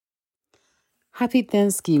Happy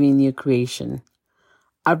Thanksgiving, new creation.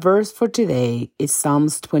 Our verse for today is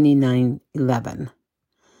Psalms 29:11.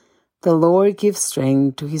 The Lord gives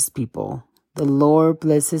strength to his people. The Lord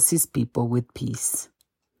blesses his people with peace.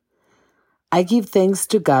 I give thanks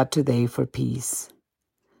to God today for peace.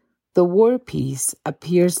 The word peace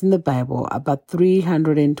appears in the Bible about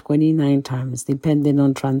 329 times, depending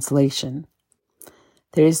on translation.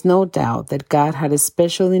 There is no doubt that God had a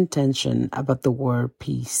special intention about the word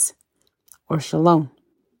peace, or shalom.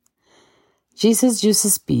 Jesus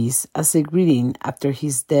uses peace as a greeting after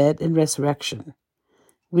his death and resurrection,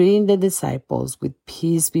 greeting the disciples with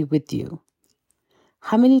peace be with you.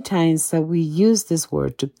 How many times have we used this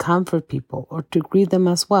word to comfort people or to greet them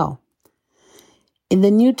as well? In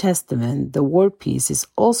the New Testament, the word peace is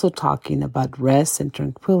also talking about rest and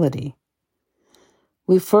tranquility.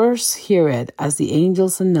 We first hear it as the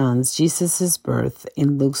angels announce Jesus' birth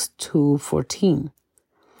in Luke 2:14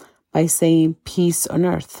 by saying peace on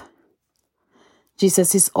earth.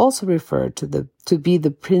 Jesus is also referred to be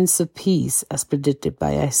the Prince of Peace as predicted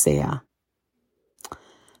by Isaiah.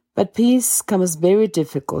 But peace comes very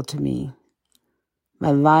difficult to me.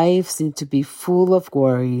 My life seems to be full of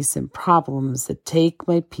worries and problems that take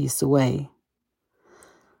my peace away.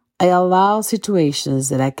 I allow situations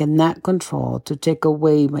that I cannot control to take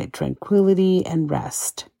away my tranquility and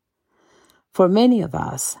rest. For many of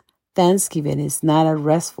us, Thanksgiving is not a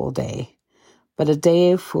restful day, but a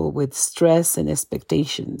day full with stress and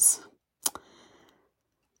expectations.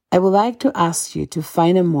 I would like to ask you to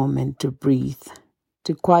find a moment to breathe,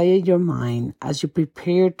 to quiet your mind as you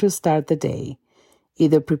prepare to start the day,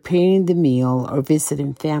 either preparing the meal or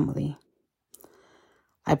visiting family.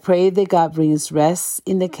 I pray that God brings rest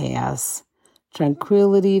in the chaos,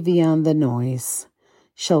 tranquility beyond the noise,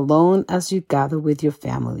 shalom as you gather with your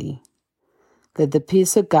family. Let the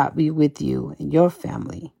peace of God be with you and your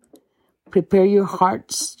family. Prepare your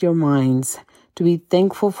hearts, your minds, to be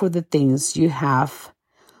thankful for the things you have,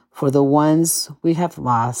 for the ones we have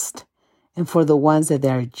lost, and for the ones that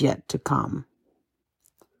are yet to come.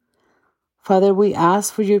 Father, we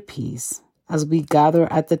ask for your peace as we gather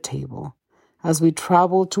at the table, as we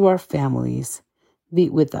travel to our families. Be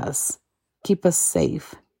with us. Keep us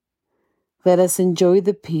safe. Let us enjoy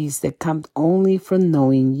the peace that comes only from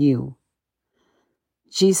knowing you.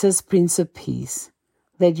 Jesus, Prince of Peace,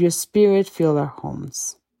 let your Spirit fill our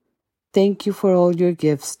homes. Thank you for all your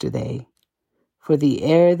gifts today, for the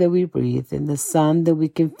air that we breathe and the sun that we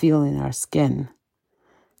can feel in our skin.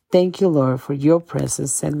 Thank you, Lord, for your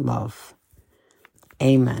presence and love.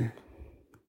 Amen.